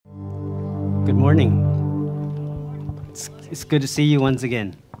Good morning. It's good to see you once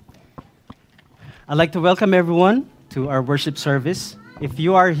again. I'd like to welcome everyone to our worship service. If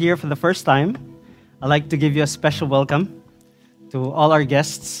you are here for the first time, I'd like to give you a special welcome to all our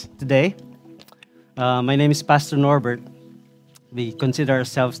guests today. My name is Pastor Norbert. We consider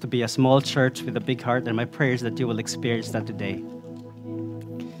ourselves to be a small church with a big heart, and my prayer is that you will experience that today.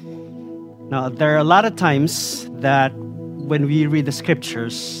 Now, there are a lot of times that when we read the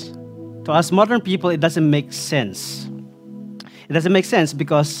scriptures, to us modern people, it doesn't make sense. It doesn't make sense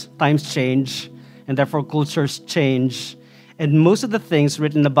because times change, and therefore cultures change. And most of the things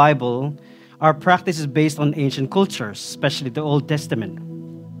written in the Bible are practices based on ancient cultures, especially the Old Testament.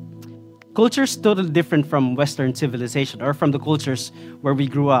 Cultures totally different from Western civilization or from the cultures where we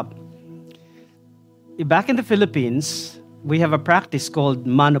grew up. Back in the Philippines, we have a practice called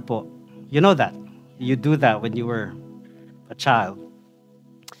mano po. You know that. You do that when you were a child.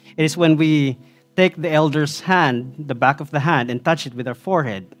 It is when we take the elder's hand, the back of the hand, and touch it with our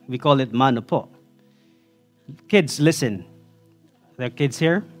forehead. We call it mano po. Kids, listen. There are kids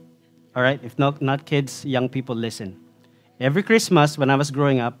here? All right, if not kids, young people, listen. Every Christmas, when I was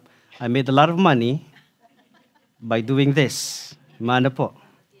growing up, I made a lot of money by doing this, mano po.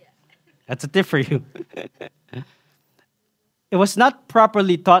 That's a tip for you. It was not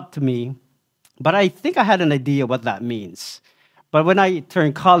properly taught to me, but I think I had an idea what that means. But when I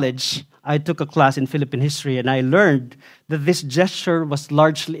turned college, I took a class in Philippine history, and I learned that this gesture was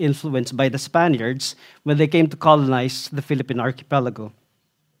largely influenced by the Spaniards when they came to colonize the Philippine archipelago.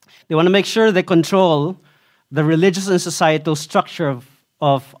 They want to make sure they control the religious and societal structure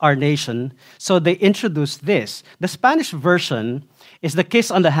of our nation, so they introduced this. The Spanish version is the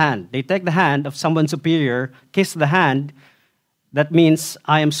kiss on the hand. They take the hand of someone superior, kiss the hand. That means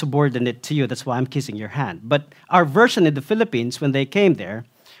I am subordinate to you. That's why I'm kissing your hand. But our version in the Philippines, when they came there,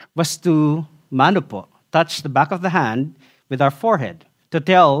 was to mano po, touch the back of the hand with our forehead, to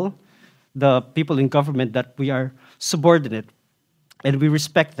tell the people in government that we are subordinate and we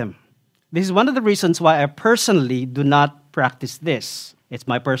respect them. This is one of the reasons why I personally do not practice this. It's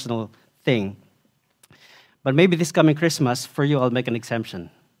my personal thing. But maybe this coming Christmas, for you, I'll make an exemption.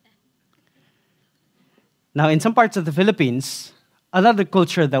 Now, in some parts of the Philippines, another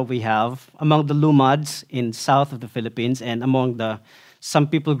culture that we have among the Lumads in south of the Philippines and among some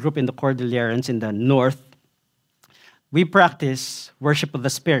people group in the Cordillerans in the north, we practice worship of the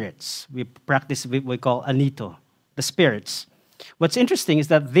spirits. We practice what we call anito, the spirits. What's interesting is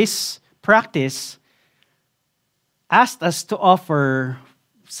that this practice asked us to offer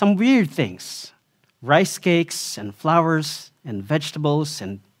some weird things, rice cakes and flowers and vegetables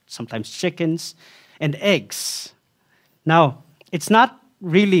and sometimes chickens and eggs. Now, it's not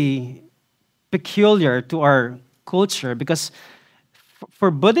really peculiar to our culture because for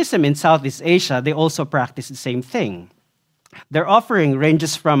Buddhism in Southeast Asia, they also practice the same thing. Their offering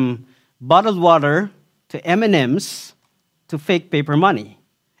ranges from bottled water to M&Ms to fake paper money.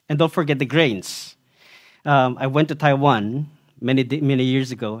 And don't forget the grains. I went to Taiwan many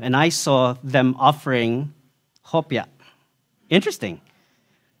years ago, and I saw them offering hopia. Interesting.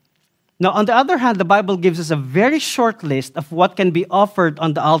 Now, on the other hand, the Bible gives us a very short list of what can be offered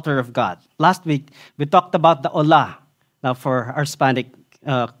on the altar of God. Last week, we talked about the ola. Now, for our Hispanic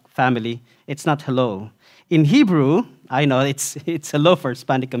family, it's not hello. In Hebrew, I know it's hello for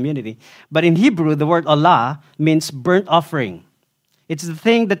Hispanic community, but in Hebrew, the word ola means burnt offering. It's the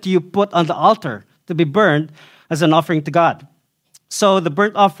thing that you put on the altar to be burned as an offering to God. So the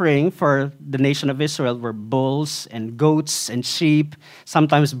burnt offering for the nation of Israel were bulls and goats and sheep,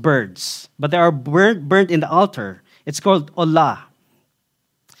 sometimes birds. But they are burnt in the altar. It's called olah.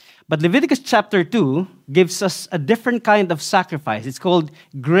 But Leviticus chapter 2 gives us a different kind of sacrifice. It's called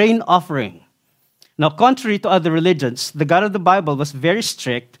grain offering. Now, contrary to other religions, the God of the Bible was very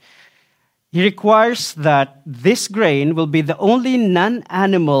strict. He requires that this grain will be the only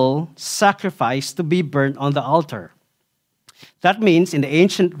non-animal sacrifice to be burnt on the altar. That means in the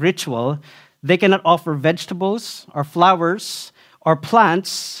ancient ritual, they cannot offer vegetables or flowers or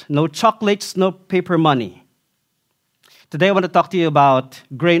plants, no chocolates, no paper money. Today I want to talk to you about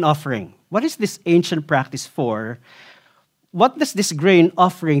grain offering. What is this ancient practice for? What does this grain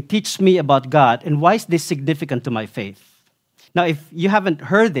offering teach me about God, and why is this significant to my faith? Now, if you haven't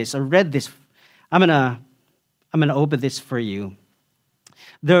heard this or read this, I'm gonna open this for you.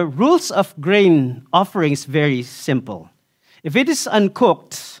 The rules of grain offering is very simple. If it is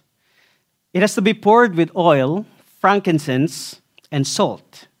uncooked, it has to be poured with oil, frankincense, and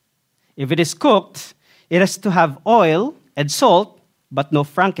salt. If it is cooked, it has to have oil and salt, but no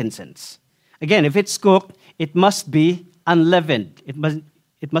frankincense. Again, if it's cooked, it must be unleavened.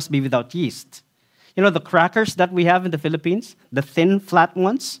 It must be without yeast. You know the crackers that we have in the Philippines, the thin, flat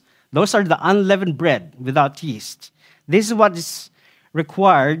ones? Those are the unleavened bread without yeast. This is what is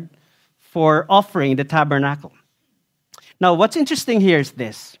required for offering the tabernacle. Now, what's interesting here is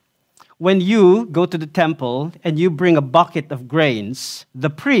this. When you go to the temple and you bring a bucket of grains, the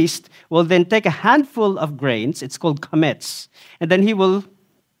priest will then take a handful of grains, it's called chametz, and then he will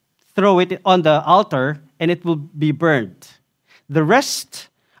throw it on the altar and it will be burned. The rest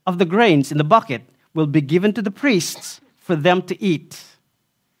of the grains in the bucket will be given to the priests for them to eat.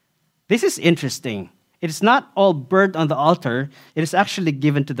 This is interesting. It is not all burned on the altar, it is actually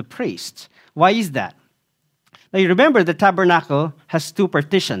given to the priest. Why is that? Now you remember the tabernacle has two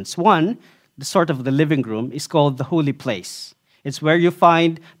partitions. One, the sort of the living room, is called the holy place. It's where you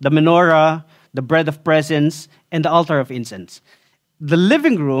find the menorah, the bread of presence, and the altar of incense. The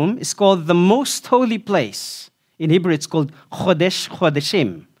living room is called the most holy place. In Hebrew, it's called Chodesh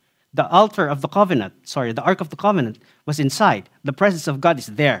Chodeshim. The altar of the covenant, the Ark of the Covenant was inside. The presence of God is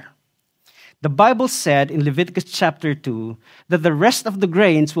there. The Bible said in Leviticus chapter 2 that the rest of the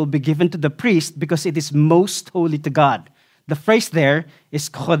grains will be given to the priest because it is most holy to God. The phrase there is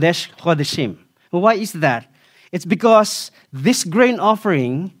Chodesh Chodeshim. Why is that? It's because this grain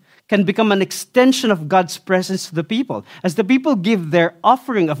offering can become an extension of God's presence to the people. As the people give their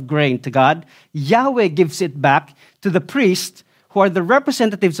offering of grain to God, Yahweh gives it back to the priests who are the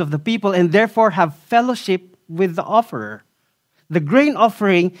representatives of the people and therefore have fellowship with the offerer. The grain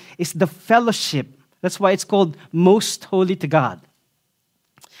offering is the fellowship. That's why it's called most holy to God.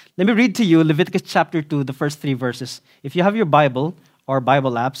 Let me read to you Leviticus chapter 2, the first 3 verses. If you have your Bible or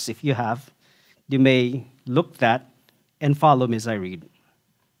Bible apps, if you have, you may look that and follow me as I read.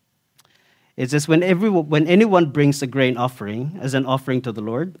 It says, when anyone brings a grain offering as an offering to the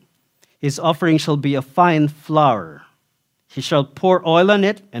Lord, his offering shall be a fine flour. He shall pour oil on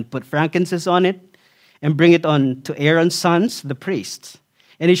it and put frankincense on it, and bring it on to Aaron's sons, the priests.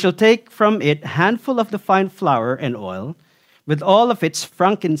 And he shall take from it a handful of the fine flour and oil, with all of its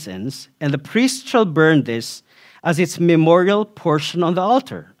frankincense, and the priest shall burn this as its memorial portion on the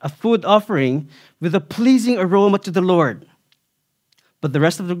altar, a food offering with a pleasing aroma to the Lord. But the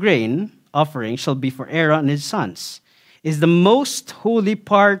rest of the grain offering shall be for Aaron and his sons. It is the most holy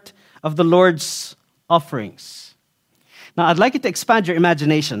part of the Lord's offerings. Now, I'd like you to expand your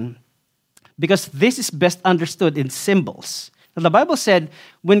imagination, because this is best understood in symbols. Now, the Bible said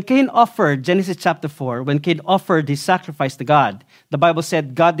when Cain offered, Genesis chapter 4, when Cain offered his sacrifice to God, the Bible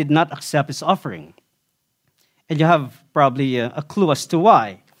said God did not accept his offering. And you have probably a clue as to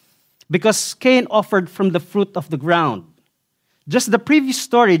why. Because Cain offered from the fruit of the ground. Just the previous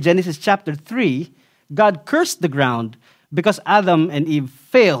story, Genesis chapter 3, God cursed the ground because Adam and Eve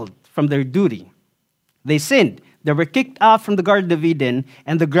failed from their duty. They sinned. They were kicked out from the Garden of Eden,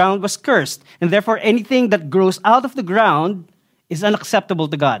 and the ground was cursed. And therefore, anything that grows out of the ground is unacceptable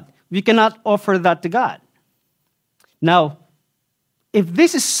to God. We cannot offer that to God. Now, if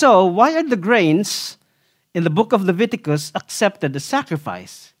this is so, why are the grains in the book of Leviticus accepted as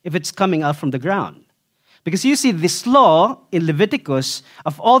sacrifice if it's coming out from the ground? Because you see, this law in Leviticus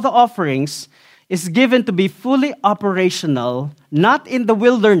of all the offerings is given to be fully operational, not in the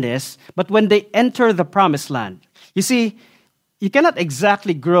wilderness, but when they enter the promised land. You see, you cannot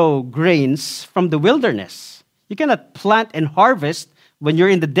exactly grow grains from the wilderness. You cannot plant and harvest when you're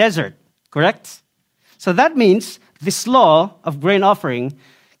in the desert, correct? So that means this law of grain offering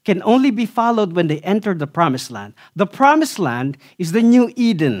can only be followed when they enter the promised land. The promised land is the new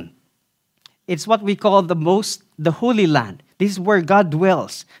Eden. It's what we call the Holy Land. This is where God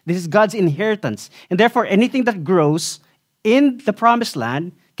dwells. This is God's inheritance. And therefore, anything that grows in the promised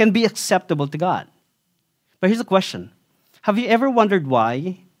land can be acceptable to God. But here's the question. Have you ever wondered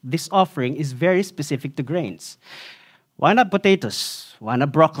why this offering is very specific to grains? Why not potatoes? Why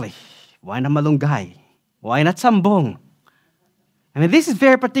not broccoli? Why not malunggay? Why not sambong? I mean, this is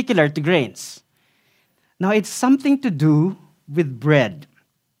very particular to grains. Now, it's something to do with bread.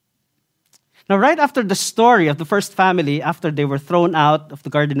 Now, right after the story of the first family, after they were thrown out of the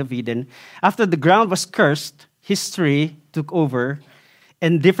Garden of Eden, after the ground was cursed, history took over,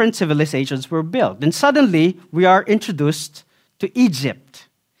 and different civilizations were built. And suddenly, we are introduced to Egypt.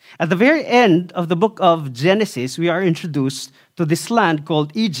 At the very end of the book of Genesis, we are introduced to this land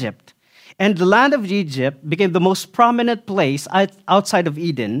called Egypt. And the land of Egypt became the most prominent place outside of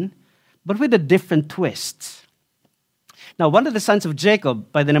Eden, but with a different twist. Now, one of the sons of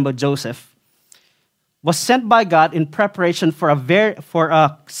Jacob, by the name of Joseph, was sent by God in preparation for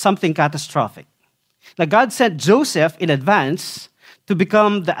something catastrophic. Now, God sent Joseph in advance to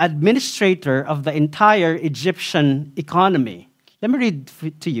become the administrator of the entire Egyptian economy. Let me read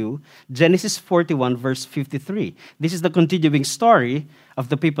to you Genesis 41, verse 53. This is the continuing story of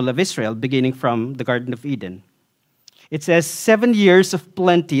the people of Israel, beginning from the Garden of Eden. It says, 7 years of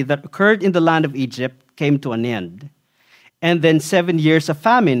plenty that occurred in the land of Egypt came to an end. And then 7 years of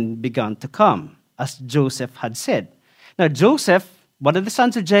famine began to come, as Joseph had said. Now, Joseph, one of the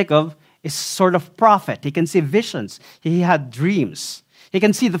sons of Jacob, is sort of prophet. He can see visions. He had dreams. He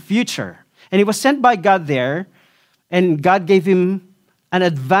can see the future. And he was sent by God there, and God gave him an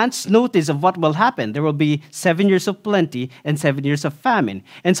advance notice of what will happen. There will be 7 years of plenty and 7 years of famine.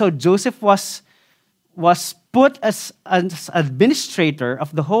 And so Joseph was put as administrator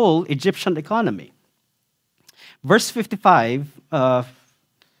of the whole Egyptian economy. Verse 55,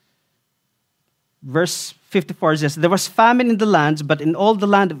 verse 54 says, there was famine in the lands, but in all the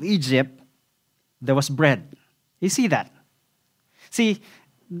land of Egypt, there was bread. You see that? See,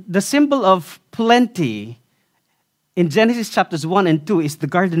 the symbol of plenty in Genesis chapters 1 and 2 is the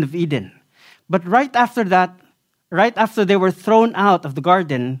Garden of Eden. But right after that, right after they were thrown out of the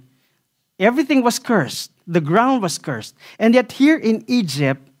garden, everything was cursed. The ground was cursed. And yet here in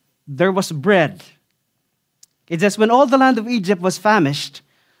Egypt, there was bread. It says, when all the land of Egypt was famished,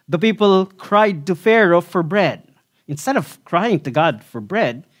 the people cried to Pharaoh for bread. Instead of crying to God for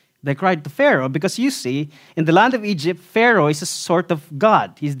bread, they cried to Pharaoh because you see, in the land of Egypt, Pharaoh is a sort of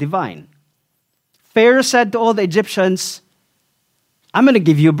God. He's divine. Pharaoh said to all the Egyptians, I'm going to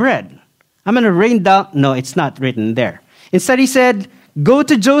give you bread. I'm going to rain down. No, it's not written there. Instead, he said, go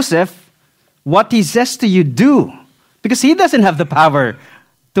to Joseph. What he says to you, do. Because he doesn't have the power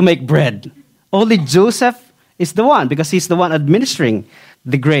to make bread. Only Joseph is the one, because he's the one administering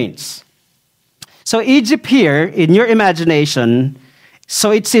the grains. So Egypt here, in your imagination,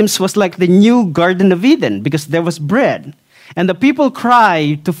 so it seems was like the new Garden of Eden, because there was bread. And the people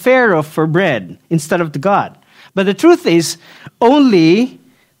cry to Pharaoh for bread instead of to God. But the truth is, the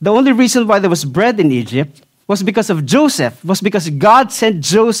only reason why there was bread in Egypt was because of Joseph, was because God sent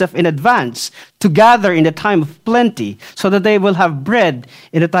Joseph in advance to gather in a time of plenty so that they will have bread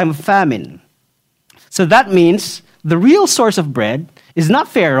in a time of famine. So that means the real source of bread is not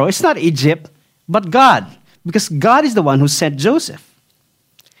Pharaoh, it's not Egypt, but God, because God is the one who sent Joseph.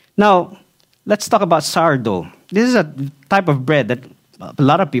 Now, let's talk about sourdough. This is a type of bread that a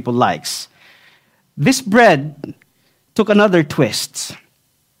lot of people likes. This bread took another twist.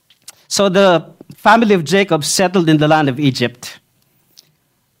 So the family of Jacob settled in the land of Egypt.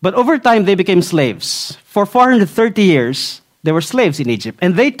 But over time, they became slaves. For 430 years, they were slaves in Egypt.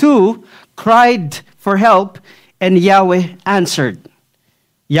 And they too cried for help, and Yahweh answered.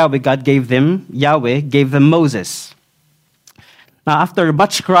 Yahweh gave them Moses. Now, after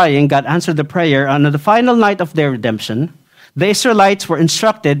much crying, God answered the prayer. On the final night of their redemption, the Israelites were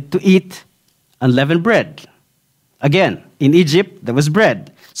instructed to eat unleavened bread. Again, in Egypt, there was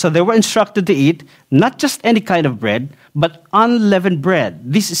bread. So they were instructed to eat not just any kind of bread, but unleavened bread.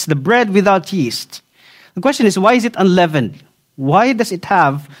 This is the bread without yeast. The question is, why is it unleavened? Why does it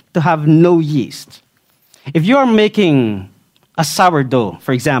have to have no yeast? If you are making a sourdough,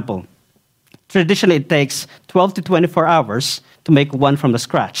 for example, traditionally it takes 12 to 24 hours to make one from the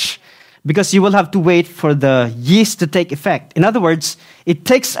scratch, because you will have to wait for the yeast to take effect. In other words, it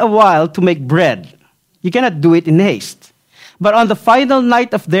takes a while to make bread. You cannot do it in haste. But on the final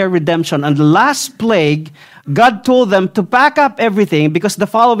night of their redemption, on the last plague, God told them to pack up everything because the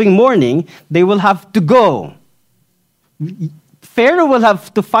following morning they will have to go. Pharaoh will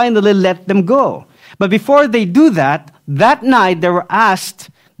have to finally let them go. But before they do that, that night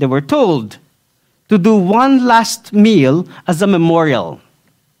they were told to do one last meal as a memorial.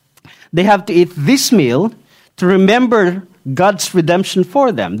 They have to eat this meal to remember God's redemption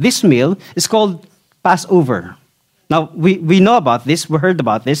for them. This meal is called Passover. Now, we know about this. We heard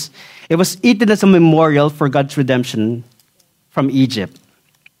about this. It was eaten as a memorial for God's redemption from Egypt.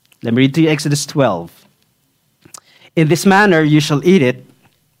 Let me read to you Exodus 12. In this manner you shall eat it,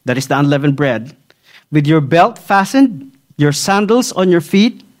 that is the unleavened bread, with your belt fastened, your sandals on your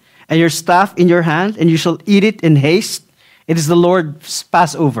feet, and your staff in your hand, and you shall eat it in haste. It is the Lord's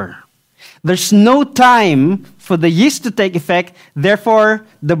Passover. There's no time for the yeast to take effect. Therefore,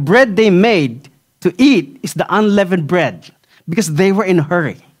 the bread they made to eat is the unleavened bread, because they were in a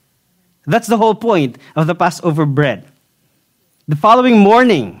hurry. That's the whole point of the Passover bread. The following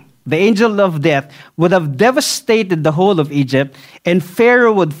morning, the angel of death would have devastated the whole of Egypt, and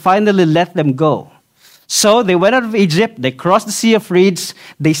Pharaoh would finally let them go. So they went out of Egypt, they crossed the Sea of Reeds,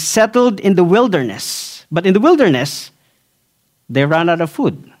 they settled in the wilderness. But in the wilderness, they ran out of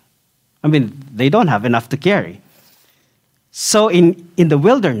food. They don't have enough to carry. So in the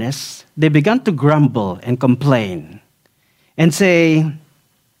wilderness, they began to grumble and complain. and say,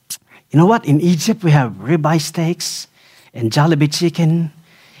 you know what? In Egypt, we have ribeye steaks and Jollibee chicken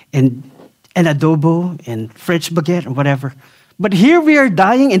and adobo and French baguette or whatever. But here we are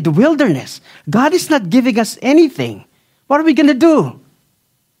dying in the wilderness. God is not giving us anything. What are we going to do?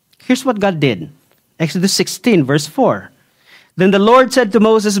 Here's what God did. Exodus 16, verse 4. Then the Lord said to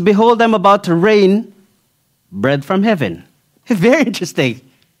Moses, behold, I'm about to rain bread from heaven. Very interesting.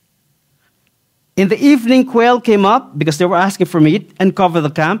 In the evening, quail came up because they were asking for meat and covered the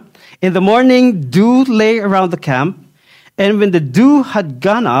camp. In the morning, dew lay around the camp. And when the dew had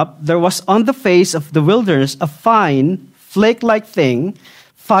gone up, there was on the face of the wilderness a fine, flake-like thing,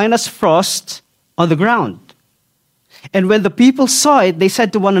 fine as frost on the ground. And when the people saw it, they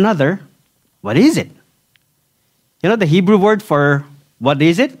said to one another, what is it? You know, the Hebrew word for what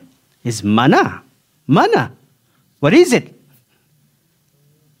is it is manna. Manna. What is it?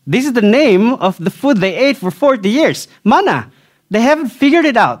 This is the name of the food they ate for 40 years. Manna. They haven't figured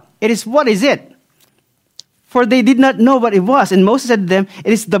it out. It is what is it? For they did not know what it was. And Moses said to them,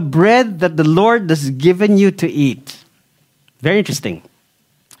 it is the bread that the Lord has given you to eat. Very interesting.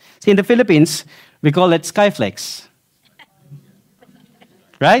 See, in the Philippines, we call it skyflakes.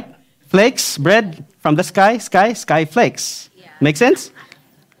 Right? Flakes, bread from the sky flakes. Yeah. Make sense?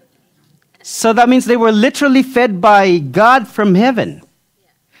 So that means they were literally fed by God from heaven. Yeah.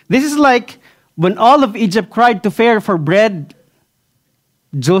 This is like when all of Egypt cried to Pharaoh for bread,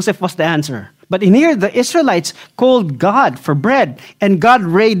 Joseph was the answer. But in here, the Israelites called God for bread, and God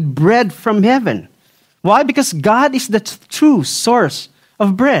rained bread from heaven. Why? Because God is the true source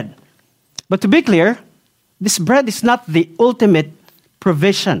of bread. But to be clear, this bread is not the ultimate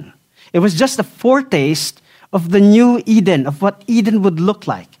provision. It was just a foretaste of the new Eden, of what Eden would look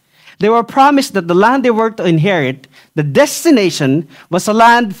like. They were promised that the land they were to inherit, the destination, was a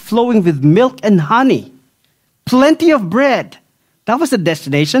land flowing with milk and honey. Plenty of bread. That was the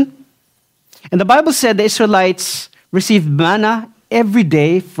destination. And the Bible said the Israelites received manna every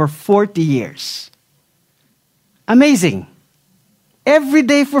day for 40 years. Amazing. Every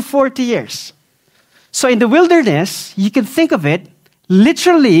day for 40 years. So in the wilderness, you can think of it,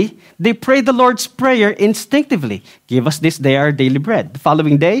 literally, they prayed the Lord's Prayer instinctively. Give us this day our daily bread. The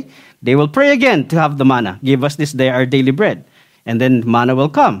following day, they will pray again to have the manna. Give us this day our daily bread. And then manna will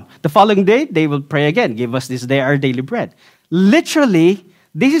come. The following day, they will pray again. Give us this day our daily bread. Literally,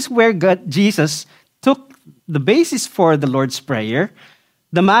 this is where Jesus took the basis for the Lord's Prayer,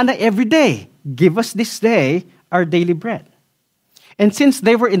 the manna every day. Give us this day our daily bread. And since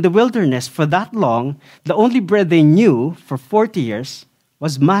they were in the wilderness for that long, the only bread they knew for 40 years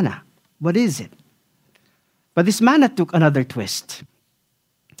was manna. What is it? But this manna took another twist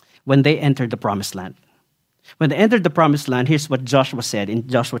when they entered the promised land. When they entered the promised land, here's what Joshua said in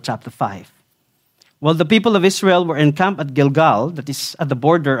Joshua chapter 5. While the people of Israel were encamped at Gilgal, that is at the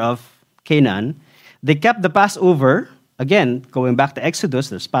border of Canaan, they kept the Passover. Again, going back to Exodus,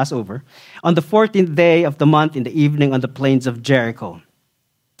 there's Passover, on the 14th day of the month in the evening on the plains of Jericho.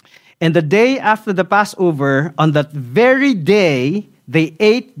 And the day after the Passover, on that very day, they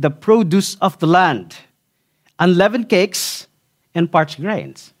ate the produce of the land, unleavened cakes and parched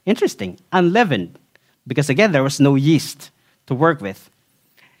grains. Interesting, unleavened, because again, there was no yeast to work with.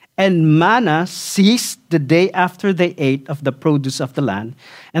 And manna ceased the day after they ate of the produce of the land,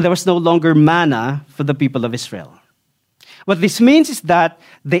 and there was no longer manna for the people of Israel. What this means is that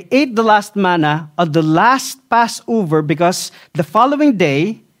they ate the last manna on the last Passover because the following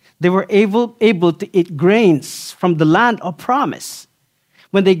day they were able to eat grains from the land of promise.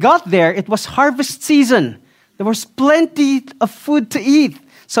 When they got there, it was harvest season. There was plenty of food to eat.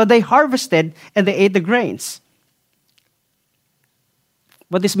 So they harvested and they ate the grains.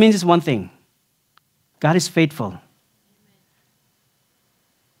 What this means is one thing. God is faithful.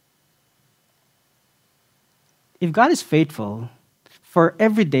 If God is faithful for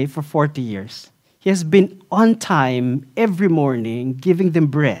every day for 40 years, He has been on time every morning giving them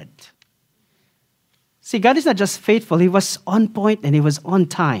bread. See, God is not just faithful, He was on point and He was on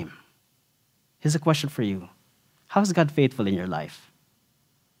time. Here's a question for you. How is God faithful in your life?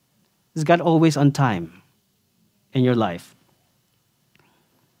 Is God always on time in your life?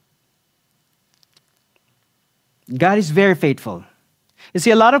 God is very faithful. You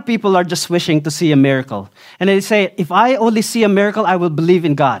see, a lot of people are just wishing to see a miracle. And they say, if I only see a miracle, I will believe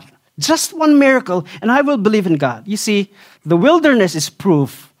in God. Just one miracle, and I will believe in God. You see, the wilderness is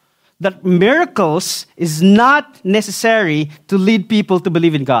proof that miracles is not necessary to lead people to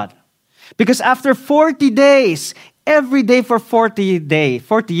believe in God. Because after 40 days, every day for 40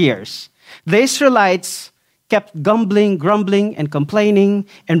 years, the Israelites kept grumbling and complaining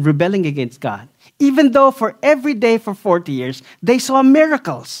and rebelling against God. Even though for every day for 40 years, they saw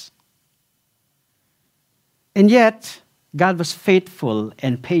miracles. And yet, God was faithful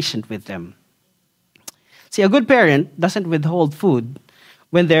and patient with them. See, a good parent doesn't withhold food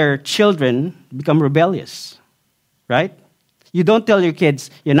when their children become rebellious, right? You don't tell your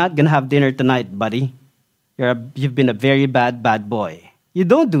kids, you're not going to have dinner tonight, buddy. You've been a very bad boy. You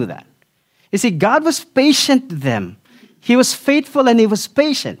don't do that. You see, God was patient to them. He was faithful and he was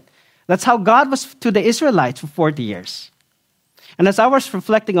patient. That's how God was to the Israelites for 40 years. And as I was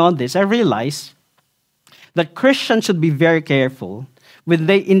reflecting on this, I realized that Christians should be very careful when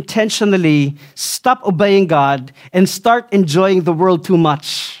they intentionally stop obeying God and start enjoying the world too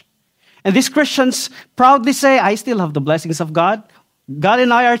much. And these Christians proudly say, I still have the blessings of God. God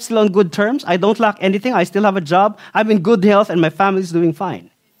and I are still on good terms. I don't lack anything. I still have a job. I'm in good health and my family is doing fine.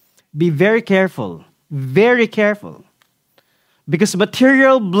 Be very careful. Very careful. Because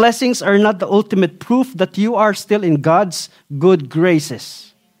material blessings are not the ultimate proof that you are still in God's good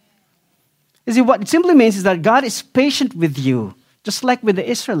graces. You see, what it simply means is that God is patient with you, just like with the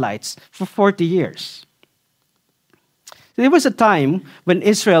Israelites for 40 years. There was a time when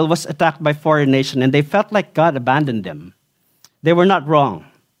Israel was attacked by foreign nation and they felt like God abandoned them. They were not wrong.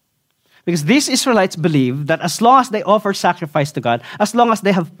 Because these Israelites believe that as long as they offer sacrifice to God, as long as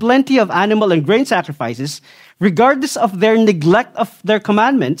they have plenty of animal and grain sacrifices, regardless of their neglect of their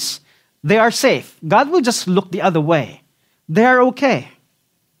commandments, they are safe. God will just look the other way. They are okay.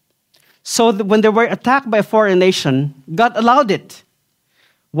 So when they were attacked by a foreign nation, God allowed it.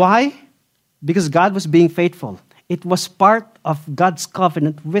 Why? Because God was being faithful. It was part of God's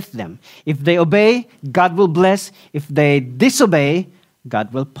covenant with them. If they obey, God will bless. If they disobey,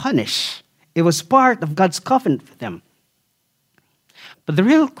 God will punish. It was part of God's covenant with them. But the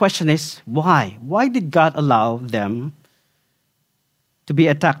real question is, why? Why did God allow them to be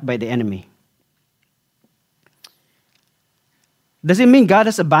attacked by the enemy? Does it mean God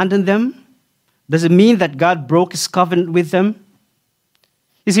has abandoned them? Does it mean that God broke his covenant with them?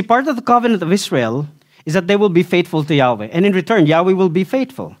 You see, part of the covenant of Israel is that they will be faithful to Yahweh. And in return, Yahweh will be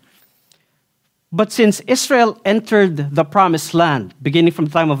faithful. But since Israel entered the promised land, beginning from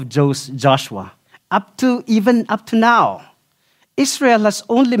the time of Joshua, up to now, Israel has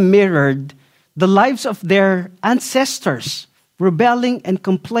only mirrored the lives of their ancestors, rebelling and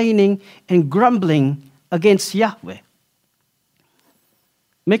complaining and grumbling against Yahweh.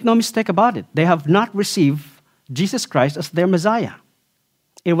 Make no mistake about it. They have not received Jesus Christ as their Messiah.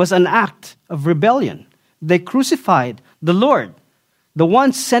 It was an act of rebellion. They crucified the Lord, the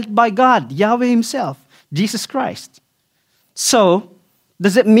one sent by God, Yahweh himself, Jesus Christ. So,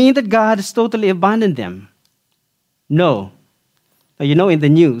 does it mean that God has totally abandoned them? No. You know, in the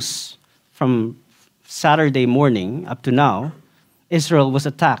news from Saturday morning up to now, Israel was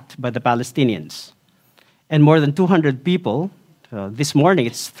attacked by the Palestinians. And more than 200 people, this morning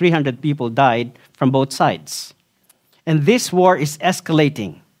it's 300 people died from both sides. And this war is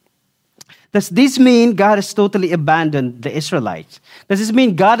escalating. Does this mean God has totally abandoned the Israelites? Does this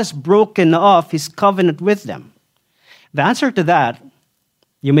mean God has broken off his covenant with them? The answer to that,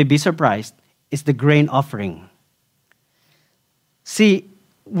 you may be surprised, is the grain offering. See,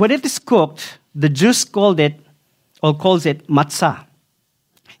 when it is cooked, the Jews calls it matzah.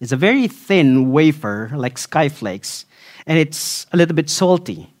 It's a very thin wafer, like skyflakes, and it's a little bit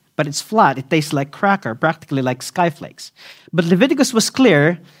salty, but it's flat. It tastes like cracker, practically like skyflakes. But Leviticus was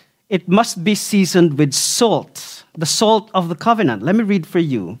clear. It must be seasoned with salt, the salt of the covenant. Let me read for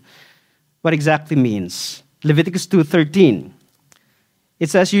you what exactly means. Leviticus 2:13. It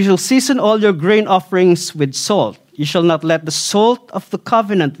says, "You shall season all your grain offerings with salt. You shall not let the salt of the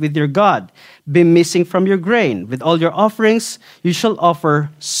covenant with your God be missing from your grain. With all your offerings, you shall offer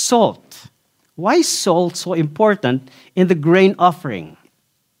salt." Why is salt so important in the grain offering?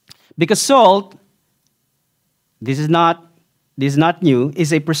 Because salt, this is not new,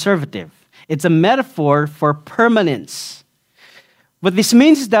 is a preservative. It's a metaphor for permanence. What this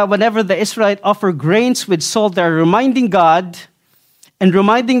means is that whenever the Israelites offer grains with salt, they're reminding God and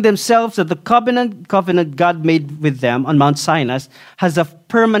reminding themselves that the covenant God made with them on Mount Sinai has a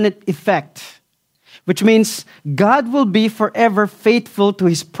permanent effect, which means God will be forever faithful to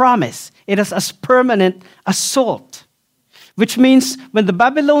his promise. It is as permanent as salt, which means when the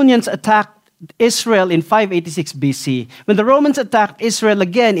Babylonians attacked Israel in 586 BC, when the Romans attacked Israel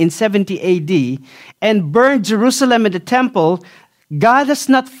again in 70 AD and burned Jerusalem and the temple, God has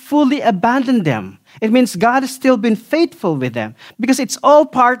not fully abandoned them. It means God has still been faithful with them because it's all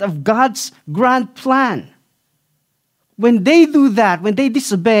part of God's grand plan. When they do that, when they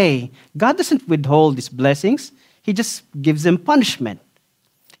disobey, God doesn't withhold his blessings. He just gives them punishment.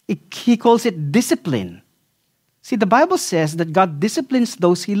 He calls it discipline. See, the Bible says that God disciplines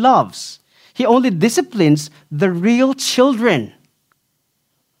those he loves. He only disciplines the real children.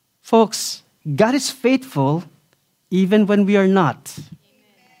 Folks, God is faithful even when we are not. See,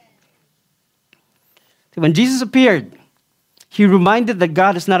 when Jesus appeared, he reminded that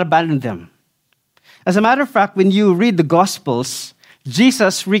God has not abandoned them. As a matter of fact, when you read the Gospels,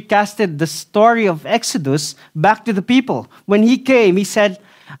 Jesus recasted the story of Exodus back to the people. When he came, he said,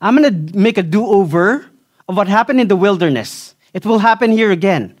 I'm going to make a do-over of what happened in the wilderness. It will happen here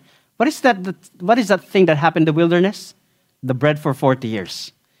again. What is that thing that happened in the wilderness? The bread for 40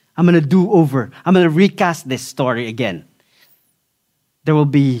 years. I'm going to do over. I'm going to recast this story again. There will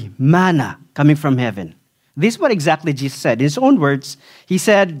be manna coming from heaven. This is what exactly Jesus said. In his own words, he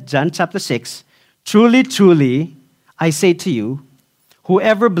said, John chapter 6, truly, truly, I say to you,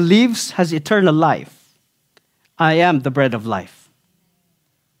 whoever believes has eternal life. I am the bread of life.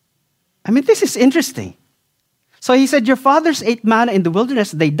 I mean, this is interesting. So he said, your fathers ate manna in the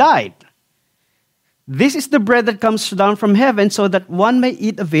wilderness, they died. This is the bread that comes down from heaven so that one may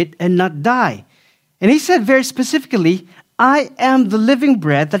eat of it and not die. And he said very specifically, I am the living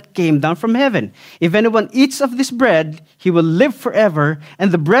bread that came down from heaven. If anyone eats of this bread, he will live forever.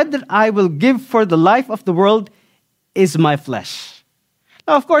 And the bread that I will give for the life of the world is my flesh.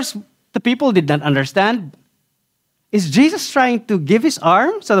 Now, of course, the people did not understand. Is Jesus trying to give his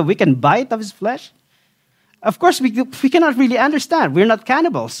arm so that we can bite of his flesh? Of course, we cannot really understand. We're not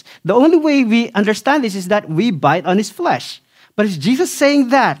cannibals. The only way we understand this is that we bite on his flesh. But is Jesus saying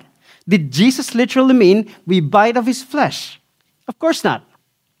that? Did Jesus literally mean we bite of his flesh? Of course not.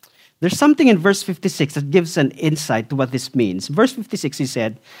 There's something in verse 56 that gives an insight to what this means. Verse 56, he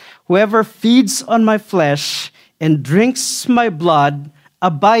said, whoever feeds on my flesh and drinks my blood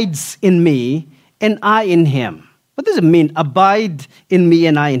abides in me and I in him. What does it mean, abide in me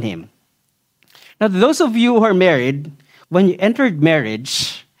and I in him? Now, those of you who are married, when you entered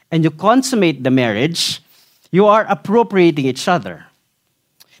marriage and you consummate the marriage, you are appropriating each other.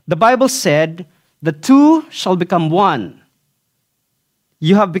 The Bible said, the two shall become one.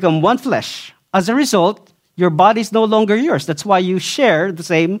 You have become one flesh. As a result, your body is no longer yours. That's why you share the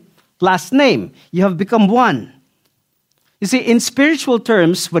same last name. You have become one. You see, in spiritual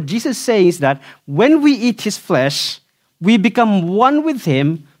terms, what Jesus is saying is that when we eat his flesh, we become one with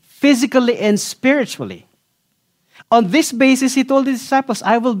him physically and spiritually. On this basis, he told his disciples,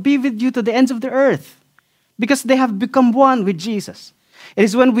 I will be with you to the ends of the earth, because they have become one with Jesus. It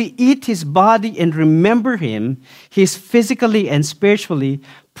is when we eat his body and remember him, he is physically and spiritually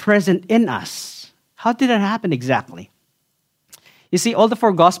present in us. How did that happen exactly? You see, all the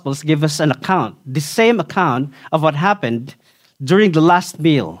four Gospels give us an account, the same account of what happened during the last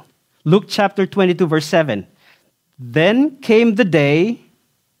meal. Luke chapter 22, verse 7. Then came the day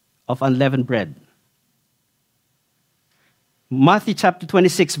of unleavened bread. Matthew chapter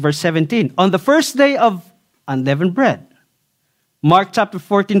 26, verse 17. On the first day of unleavened bread. Mark chapter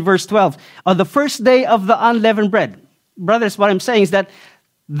 14, verse 12. On the first day of the unleavened bread. Brothers, what I'm saying is that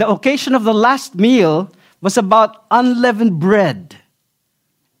the occasion of the last meal was about unleavened bread.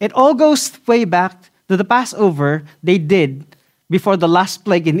 It all goes way back to the Passover they did before the last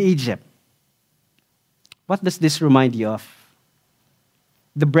plague in Egypt. What does this remind you of?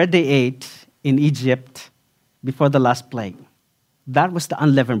 The bread they ate in Egypt before the last plague. That was the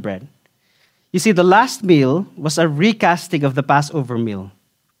unleavened bread. You see, the last meal was a recasting of the Passover meal.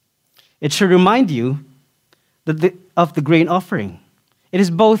 It should remind you of the grain offering. It is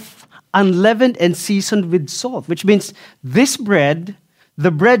both unleavened and seasoned with salt, which means this bread,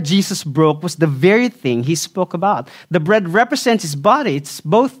 the bread Jesus broke, was the very thing he spoke about. The bread represents his body. It's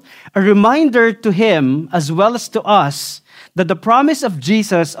both a reminder to him as well as to us that the promise of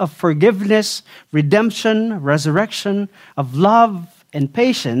Jesus of forgiveness, redemption, resurrection, of love and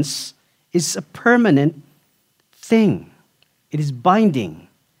patience is a permanent thing. It is binding.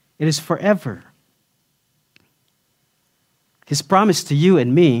 It is forever. His promise to you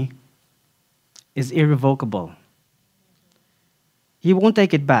and me is irrevocable. He won't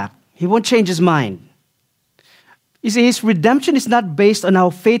take it back. He won't change his mind. You see, his redemption is not based on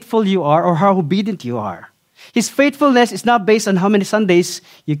how faithful you are or how obedient you are. His faithfulness is not based on how many Sundays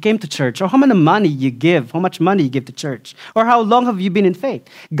you came to church or how much money you give to church, or how long have you been in faith.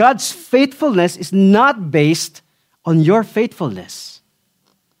 God's faithfulness is not based on your faithfulness.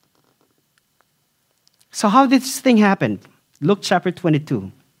 So how did this thing happen? Luke chapter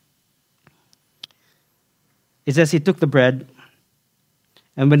 22. It says he took the bread,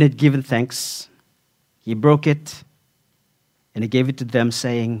 and when he had given thanks, he broke it, and he gave it to them,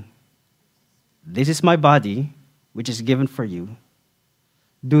 saying, this is my body, which is given for you.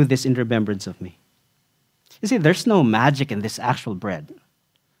 Do this in remembrance of me. You see, there's no magic in this actual bread.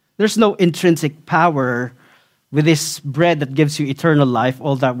 There's no intrinsic power with this bread that gives you eternal life,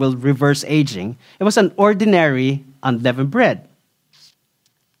 all that will reverse aging. It was an ordinary unleavened bread.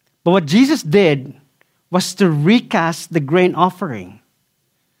 But what Jesus did was to recast the grain offering.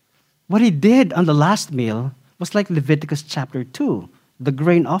 What he did on the last meal was like Leviticus chapter 2, the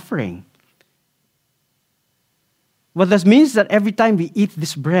grain offering. What this means that every time we eat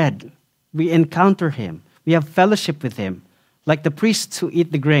this bread, we encounter him. We have fellowship with him, like the priests who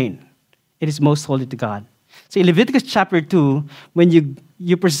eat the grain. It is most holy to God. So in Leviticus chapter 2, when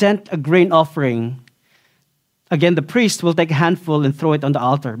you present a grain offering, again, the priest will take a handful and throw it on the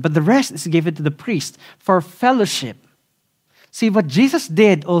altar. But the rest is given to the priest for fellowship. See, what Jesus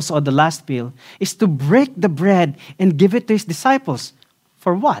did also on the last meal is to break the bread and give it to his disciples.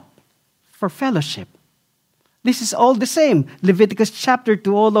 For what? For fellowship. This is all the same. Leviticus chapter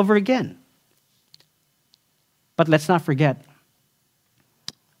 2 all over again. But let's not forget,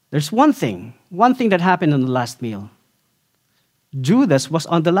 there's one thing that happened on the last meal. Judas was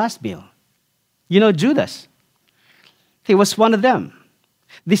on the last meal. You know Judas? He was one of them.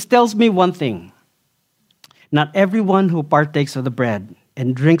 This tells me one thing. Not everyone who partakes of the bread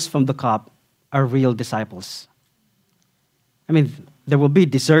and drinks from the cup are real disciples. I mean, there will be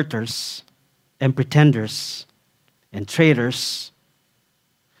deserters and pretenders and traitors.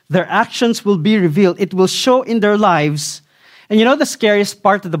 Their actions will be revealed. It will show in their lives. And you know the scariest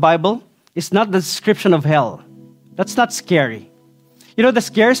part of the Bible? It's not the description of hell. That's not scary. You know the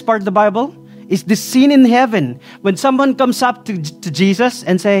scariest part of the Bible? Is the scene in heaven when someone comes up to Jesus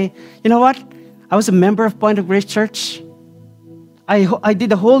and say, you know what? I was a member of Point of Grace Church. I did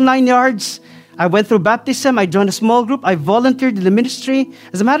the whole 9 yards. I went through baptism. I joined a small group. I volunteered in the ministry.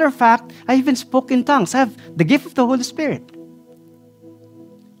 As a matter of fact, I even spoke in tongues. I have the gift of the Holy Spirit.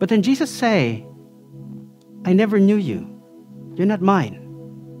 But then Jesus say, I never knew you. You're not mine.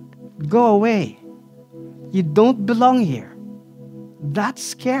 Go away. You don't belong here. That's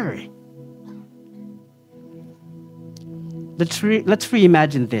scary. Let's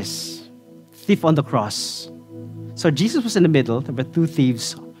reimagine this. Thief on the cross. So Jesus was in the middle. There were two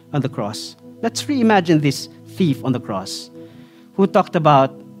thieves on the cross. Let's reimagine this thief on the cross who talked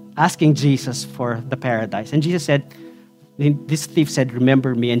about asking Jesus for the paradise. And Jesus said, this thief said,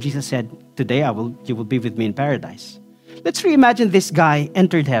 remember me. And Jesus said, today you will be with me in paradise. Let's reimagine this guy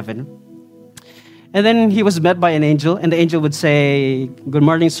entered heaven. And then he was met by an angel. And the angel would say, good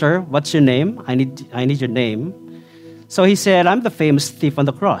morning, sir. What's your name? I need your name. So he said, I'm the famous thief on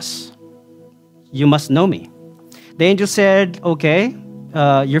the cross. You must know me. The angel said, okay,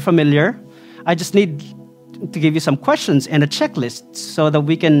 you're familiar. I just need to give you some questions and a checklist so that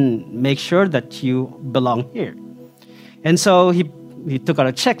we can make sure that you belong here. And so he took out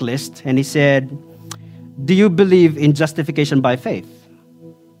a checklist and he said, do you believe in justification by faith?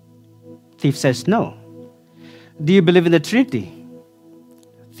 Thief says, no. Do you believe in the Trinity?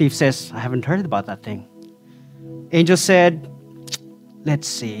 Thief says, I haven't heard about that thing. Angel said, let's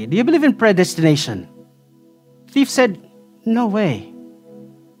see, do you believe in predestination? Thief said, no way.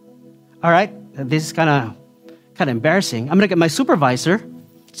 All right, this is kind of embarrassing. I'm going to get my supervisor.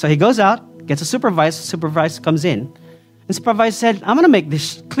 So he goes out, gets a supervisor. Supervisor comes in. And supervisor said, I'm going to make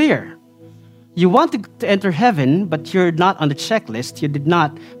this clear. You want to enter heaven, but you're not on the checklist. You did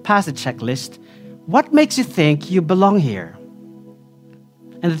not pass the checklist. What makes you think you belong here?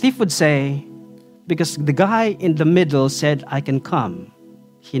 And the thief would say, because the guy in the middle said, I can come.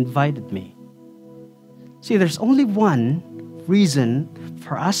 He invited me. See, there's only one reason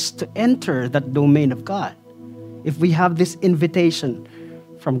for us to enter that domain of God. If we have this invitation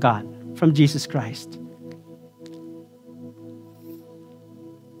from God, from Jesus Christ.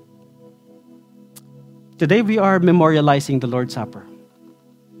 Today we are memorializing the Lord's Supper.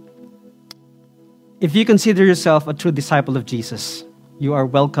 If you consider yourself a true disciple of Jesus, you are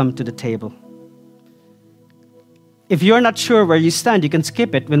welcome to the table. If you're not sure where you stand, you can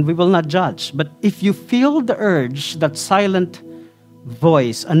skip it when we will not judge. But if you feel the urge, that silent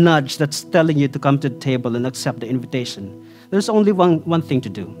voice, a nudge that's telling you to come to the table and accept the invitation, there's only one thing to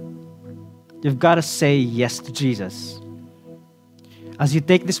do. You've got to say yes to Jesus. As you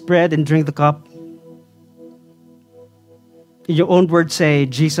take this bread and drink the cup, in your own words say,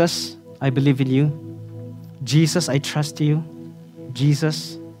 Jesus, I believe in you. Jesus, I trust you.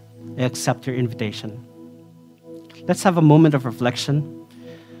 Jesus, I accept your invitation. Let's have a moment of reflection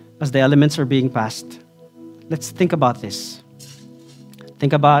as the elements are being passed. Let's think about this.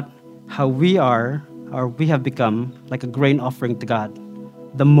 Think about how we have become like a grain offering to God,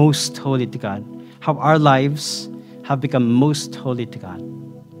 the most holy to God. How our lives have become most holy to God.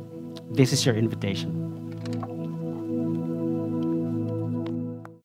 this is your invitation.